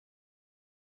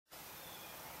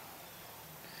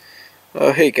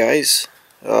Hey guys,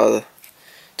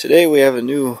 today we have a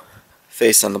new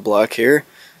face on the block here.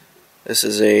 This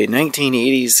is a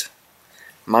 1980s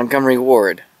Montgomery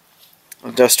Ward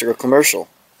industrial commercial.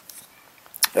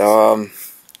 I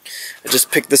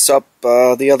just picked this up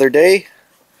the other day.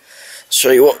 I'll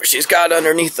show you what she's got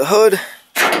underneath the hood.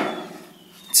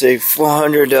 It's a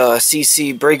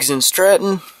 400cc Briggs &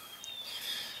 Stratton,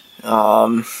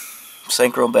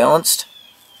 synchro balanced.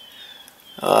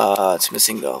 It's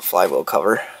missing the flywheel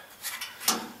cover.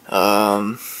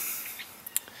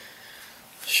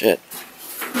 Shit.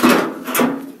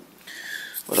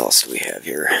 What else do we have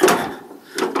here?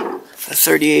 A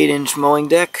 38-inch mowing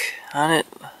deck on it.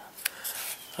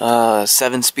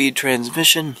 7-speed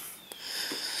transmission.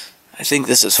 I think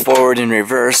this is forward and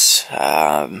reverse.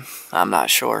 I'm not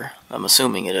sure. I'm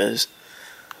assuming it is.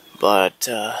 But,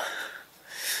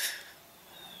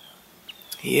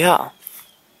 yeah.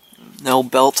 No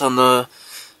belt on the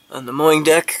mowing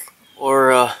deck,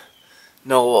 or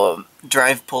no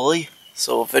drive pulley.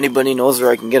 So if anybody knows where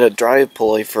I can get a drive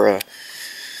pulley for a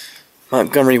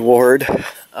Montgomery Ward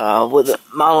with a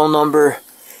model number,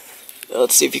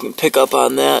 let's see if you can pick up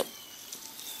on that.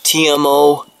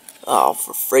 TMO, oh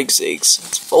for frig's sakes,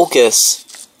 it's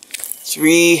Focus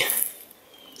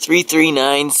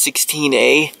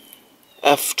 33916A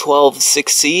F12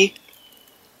 6C.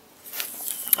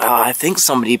 I think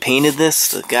somebody painted this.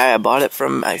 The guy I bought it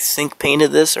from, I think,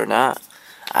 painted this or not.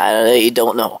 I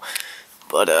don't know.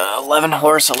 But 11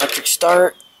 horse electric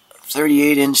start,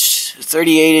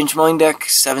 38-inch mowing deck,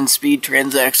 7-speed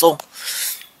transaxle.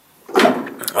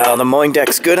 The mowing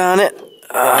deck's good on it.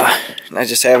 I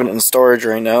just have it in storage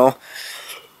right now.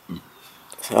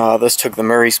 This took the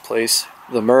Murray's place.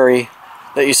 The Murray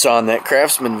that you saw in that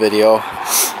Craftsman video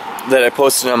that I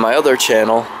posted on my other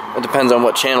channel. It depends on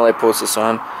what channel I post this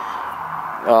on.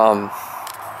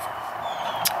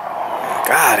 God,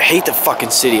 I hate the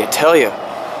fucking city, I tell you.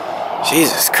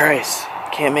 Jesus Christ.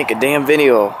 Can't make a damn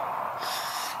video.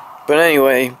 But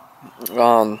anyway,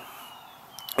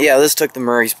 yeah, this took the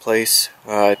Murray's place.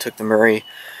 I took the Murray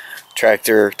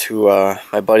tractor to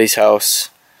my buddy's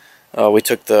house. We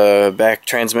took the back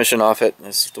transmission off it.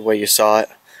 That's the way you saw it.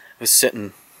 It was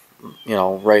sitting, you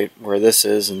know, right where this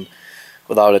is, and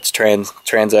without its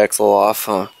transaxle off,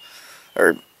 or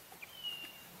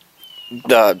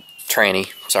the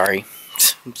tranny, sorry,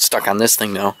 I'm stuck on this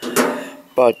thing now.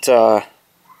 But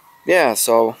yeah,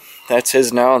 so that's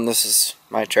his now, and this is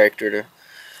my tractor to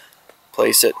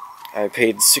place it. I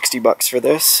paid $60 for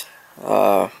this,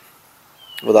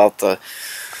 without it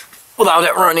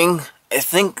running. I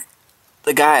think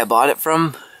the guy I bought it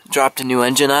from dropped a new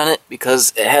engine on it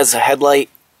because it has a headlight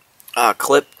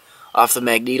clip off the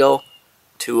magneto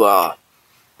to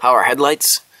power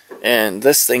headlights, and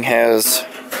this thing has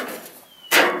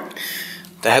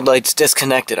the headlights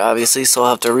disconnected, obviously, so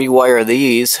I'll have to rewire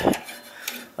these.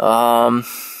 I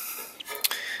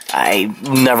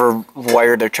never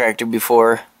wired a tractor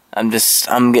before. I'm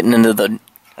getting into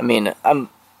I'm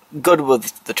good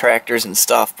with the tractors and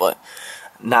stuff, but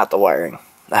not the wiring.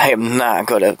 I am not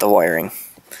good at the wiring.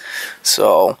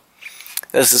 So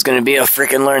this is going to be a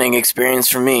freaking learning experience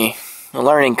for me. A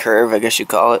learning curve, I guess you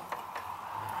call it.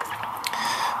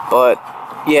 But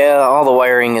yeah, all the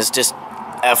wiring is just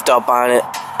effed up on it.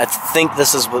 I think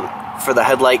this is for the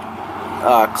headlight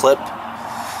clip.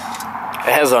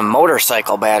 It has a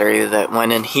motorcycle battery that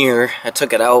went in here. I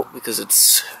took it out because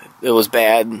it was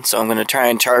bad, so I'm going to try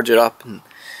and charge it up. And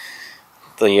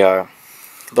the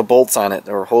bolts on it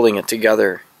that were holding it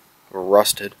together were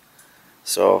rusted,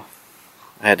 so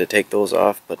I had to take those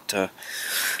off. But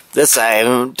this I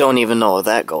don't even know what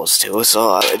that goes to,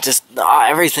 so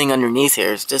everything underneath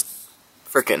here is just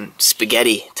frickin'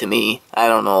 spaghetti to me. I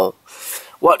don't know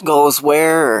what goes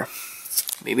where, or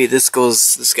maybe this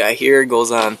guy here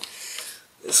goes on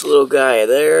this little guy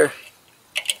there.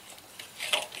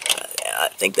 Yeah, I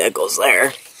think that goes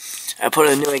there. I put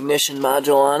a new ignition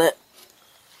module on it,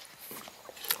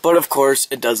 but of course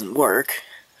it doesn't work.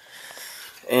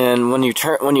 And when you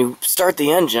start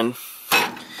the engine,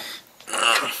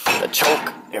 the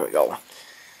choke, there we go.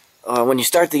 When you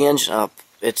start the engine up,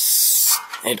 it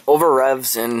over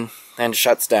revs and then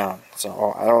shuts down.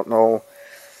 So I don't know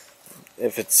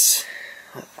if it's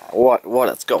what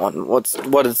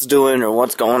it's doing or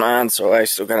what's going on. So I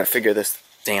still gotta figure this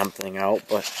damn thing out.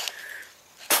 But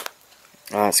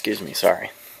excuse me,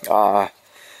 sorry.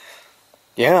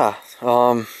 Yeah.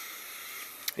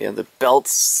 Yeah, the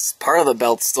belt's, part of the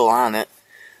belt's still on it,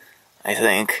 I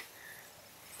think.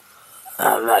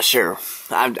 I'm not sure.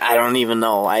 I don't even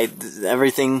know.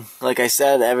 Everything, like I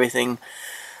said, everything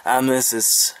on this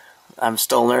is, I'm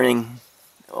still learning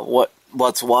what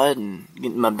what's what and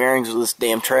getting my bearings with this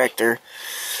damn tractor.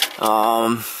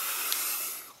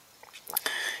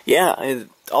 Yeah, it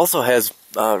also has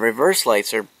reverse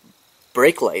lights or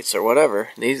brake lights or whatever.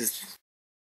 These.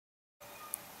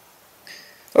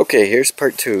 Okay, here's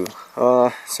part 2.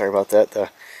 Sorry about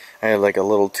that. I had like a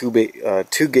little 2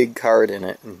 gig card in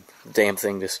it, and the damn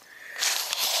thing just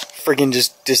friggin'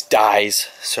 just dies.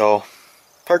 So,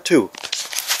 part 2.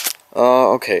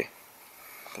 Okay.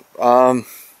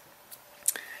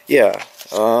 Yeah.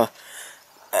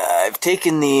 I've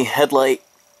taken the headlight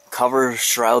cover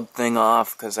shroud thing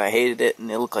off because I hated it and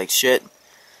it looked like shit.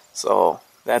 So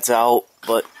that's out.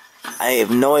 But I have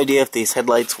no idea if these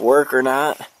headlights work or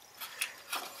not.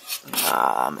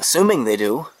 I'm assuming they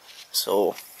do.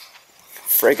 So,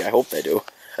 frig, I hope they do.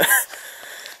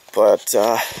 But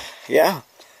yeah.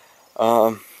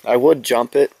 I would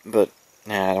jump it, but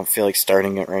nah, I don't feel like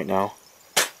starting it right now.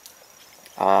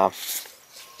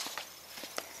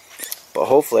 But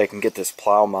hopefully I can get this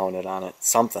plow mounted on it.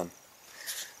 Something.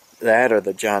 That or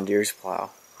the John Deere's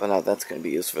plow. But that's going to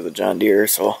be used for the John Deere,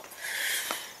 so...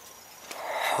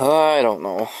 I don't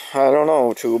know. I don't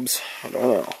know, tubes. I don't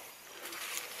know.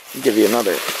 I'll give you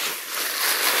another...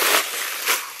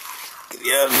 Give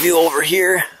you a view over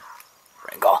here.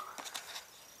 Wrinkle.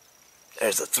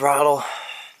 There's the throttle.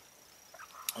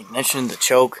 Ignition, the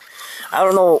choke. I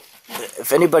don't know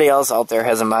if anybody else out there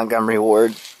has a Montgomery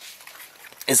Ward.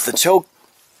 Is the choke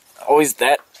always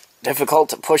that difficult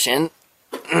to push in?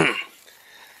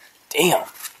 Damn.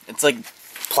 It's like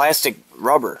plastic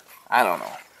rubber. I don't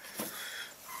know.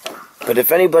 But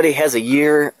if anybody has a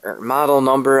year or model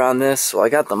number on this, well, I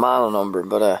got the model number,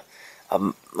 but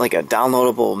like a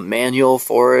downloadable manual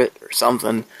for it or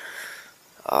something,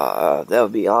 that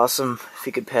would be awesome. If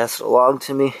you could pass it along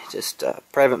to me, just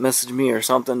private message me or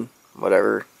something,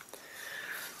 whatever.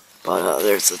 But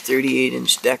there's a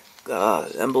 38-inch deck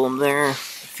emblem there. The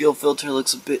fuel filter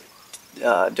looks a bit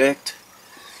dicked.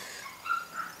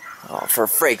 Oh, for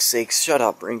frake's sake, shut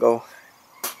up, Ringo.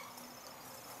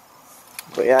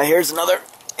 But yeah, here's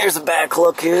a back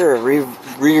look here, a rear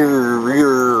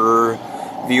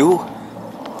view.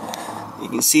 You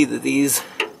can see that these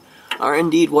are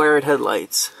indeed wired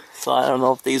headlights. So I don't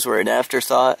know if these were an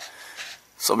afterthought.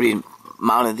 Somebody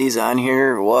mounted these on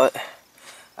here or what.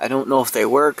 I don't know if they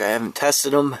work. I haven't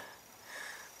tested them.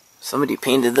 Somebody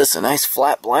painted this a nice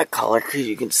flat black color because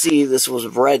you can see this was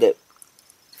red at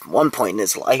one point in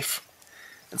its life.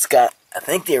 It's got, I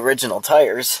think, the original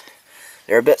tires.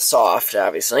 They're a bit soft,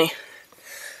 obviously.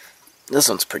 This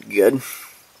one's pretty good.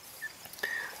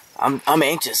 I'm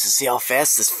anxious to see how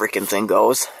fast this freaking thing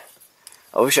goes.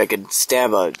 I wish I could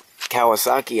stab a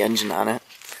Kawasaki engine on it,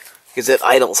 because it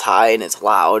idles high and it's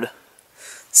loud. The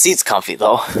seat's comfy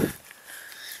though.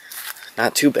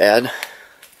 Not too bad.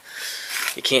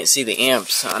 You can't see the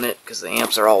amps on it because the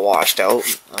amps are all washed out.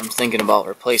 I'm thinking about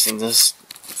replacing this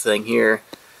thing here.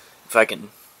 If I can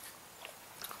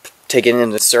take it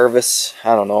into service,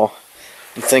 I don't know.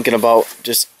 I'm thinking about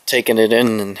just taking it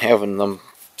in and having them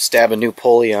stab a new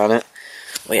pulley on it.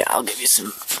 Well, yeah, I'll give you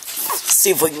some.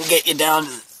 See if we can get you down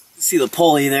to see the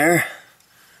pulley there.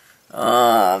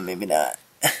 Maybe not.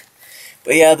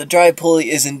 But yeah, the drive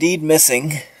pulley is indeed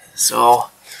missing. So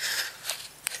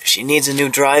if she needs a new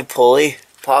drive pulley,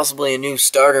 possibly a new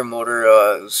starter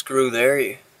motor screw there.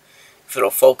 If it'll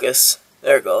focus.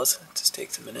 There it goes. It just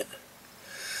takes a minute.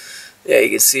 Yeah, you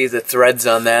can see the threads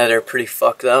on that are pretty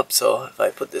fucked up. So if I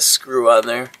put this screw on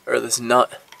there, or this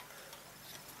nut,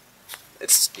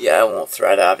 it won't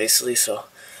thread obviously. So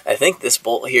I think this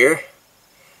bolt here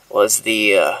was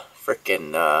the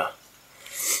frickin'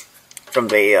 from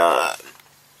the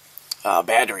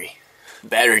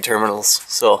battery terminals.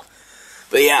 So,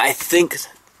 but yeah, I think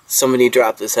somebody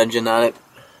dropped this engine on it,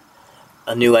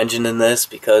 a new engine in this,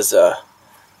 because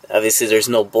obviously there's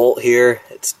no bolt here.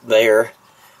 It's there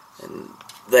and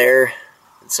there,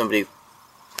 and somebody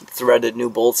threaded new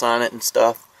bolts on it and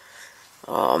stuff.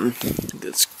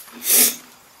 Let's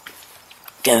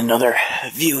get another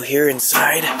view here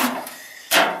inside.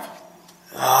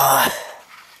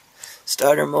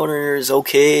 Starter motor is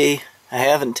okay. I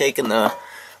haven't taken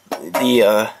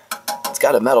it's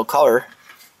got a metal color.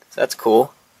 That's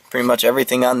cool. Pretty much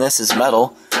everything on this is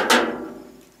metal.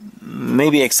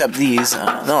 Maybe except these.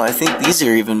 No, I think these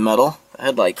are even metal.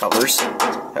 Headlight covers.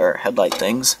 Or headlight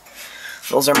things.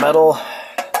 Those are metal.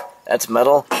 That's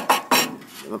metal.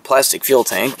 A plastic fuel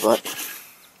tank, but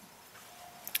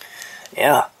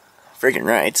yeah, friggin'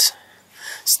 rights.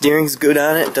 Steering's good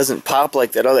on it. It doesn't pop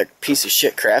like that other piece of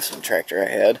shit Craftsman tractor I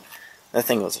had. That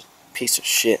thing was a piece of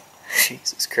shit.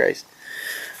 Jesus Christ.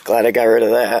 Glad I got rid of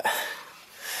that.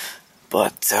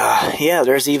 But, yeah,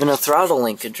 there's even a throttle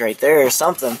linkage right there or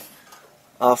something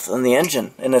off on the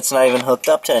engine, and it's not even hooked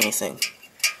up to anything.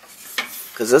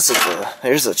 Because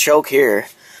there's a choke here,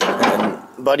 and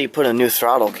Buddy put a new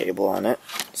throttle cable on it,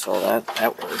 so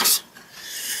that works.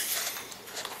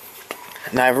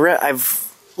 And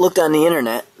I've looked on the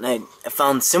internet, and I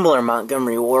found similar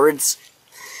Montgomery Wards,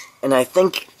 and I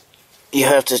think you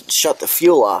have to shut the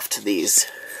fuel off to these.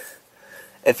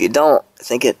 If you don't, I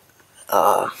think it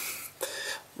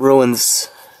ruins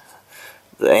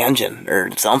the engine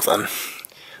or something.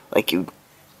 Like it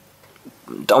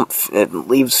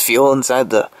leaves fuel inside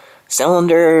the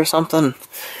cylinder or something.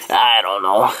 I don't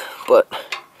know, but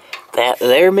that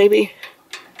there maybe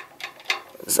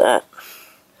is that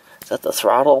the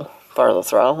throttle part of the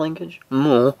throttle linkage?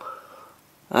 No,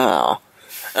 I don't know.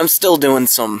 I'm still doing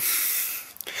some,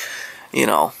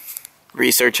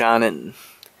 research on it and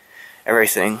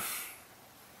everything.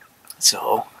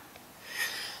 So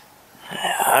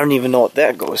I don't even know what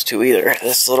that goes to either.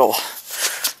 This little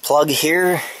plug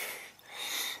here,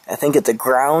 I think at the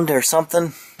ground or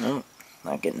something. Oh,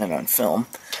 not getting it on film.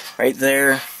 Right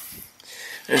there.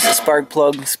 There's a spark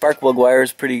plug. Spark plug wire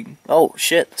is pretty... Oh,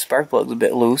 shit. Spark plug's a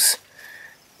bit loose.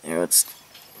 Here, let's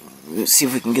see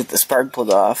if we can get the spark plug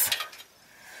off.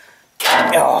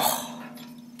 Oh.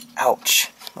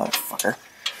 Ouch. Motherfucker.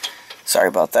 Sorry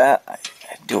about that. I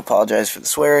do apologize for the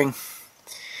swearing.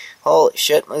 Holy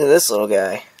shit. Look at this little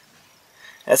guy.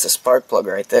 That's a spark plug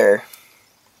right there.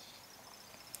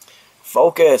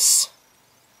 Focus.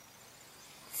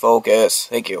 Focus.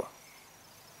 Thank you.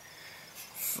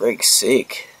 Freak's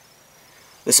sake.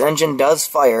 This engine does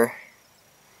fire.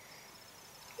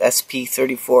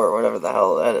 SP34, whatever the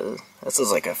hell that is. This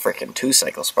is like a freaking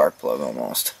 2-cycle spark plug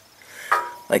almost.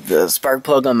 Like the spark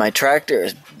plug on my tractor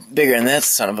is bigger than that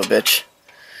son of a bitch.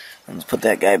 Let's put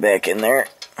that guy back in there.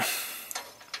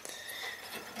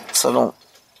 So don't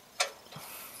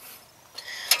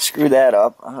screw that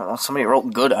up. I don't know, somebody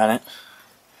wrote good on it.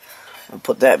 I'll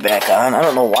put that back on. I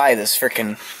don't know why this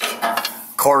freaking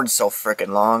cord's so freaking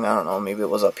long. I don't know, maybe it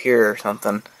was up here or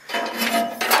something.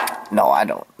 No, I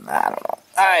don't know.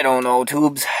 I don't know,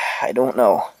 tubes. I don't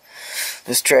know.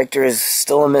 This tractor is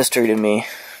still a mystery to me.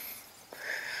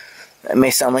 I may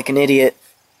sound like an idiot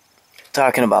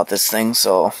talking about this thing,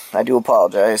 so I do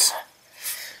apologize.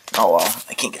 Oh well,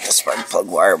 I can't get the spark plug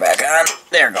wire back on.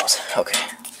 There it goes. Okay.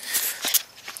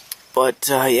 But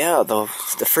yeah, the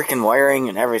freaking wiring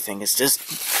and everything is just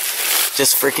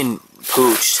freaking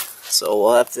pooched. So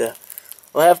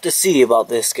we'll have to see about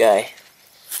this guy.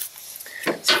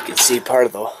 So you can see part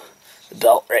of the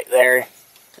belt right there.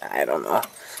 I don't know.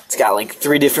 It's got like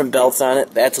 3 different belts on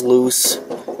it. That's loose.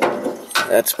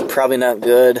 That's probably not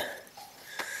good.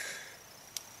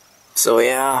 So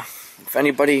yeah, if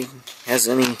anybody has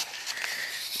any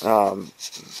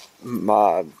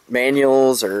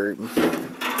manuals or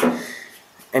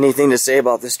anything to say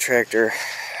about this tractor,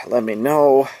 let me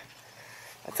know.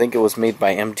 I think it was made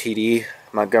by MTD.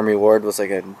 Montgomery Ward was like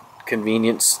a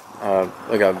convenience,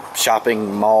 like a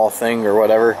shopping mall thing or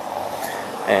whatever.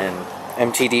 And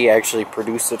MTD actually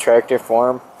produced the tractor for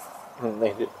him. And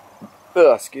they did,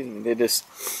 excuse me, they just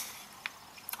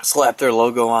slapped their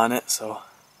logo on it, so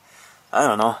I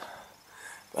don't know.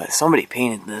 But somebody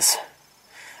painted this.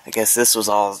 I guess this was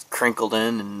all crinkled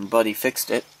in and Buddy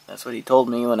fixed it. That's what he told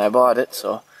me when I bought it,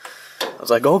 so I was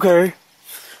like, okay.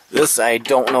 This, I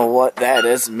don't know what that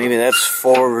is. Maybe that's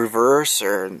forward reverse,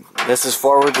 or this is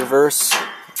forward reverse.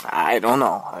 I don't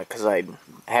know, because I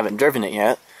haven't driven it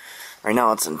yet. Right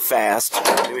now it's in fast.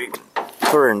 We can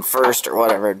put her in first or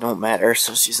whatever, it don't matter,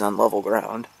 so she's on level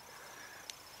ground.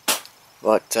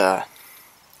 But,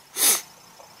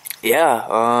 yeah,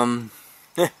 I'll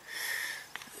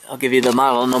give you the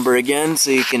model number again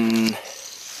so you can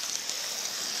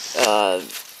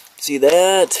see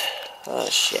that. Oh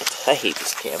shit, I hate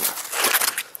this camera.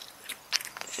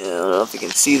 I don't know if you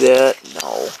can see that.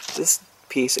 No, this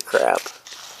piece of crap.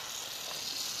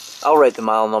 I'll write the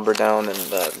model number down in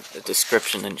the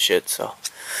description and shit, so.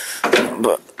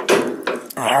 But,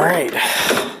 alright.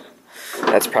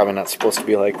 That's probably not supposed to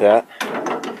be like that.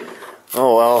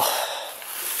 Oh well.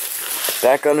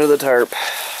 Back under the tarp.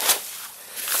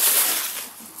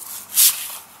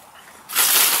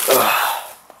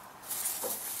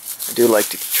 I do like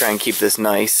to try and keep this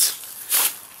nice.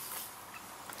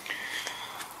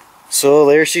 So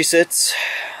there she sits,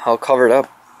 all covered up,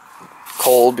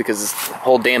 cold because this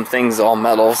whole damn thing's all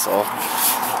metal, so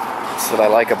that's what I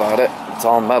like about it. It's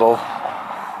all metal.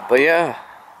 But yeah,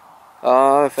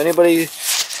 if anybody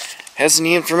has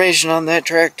any information on that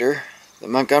tractor, the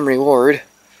Montgomery Ward,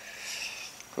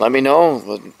 let me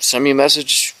know. Send me a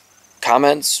message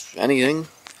comments, anything.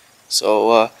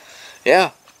 So,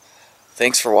 yeah.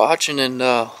 Thanks for watching, and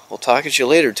we'll talk at you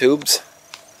later, tubes.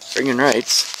 Friggin'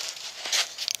 rights.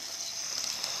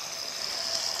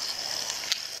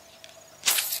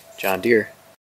 John Deere.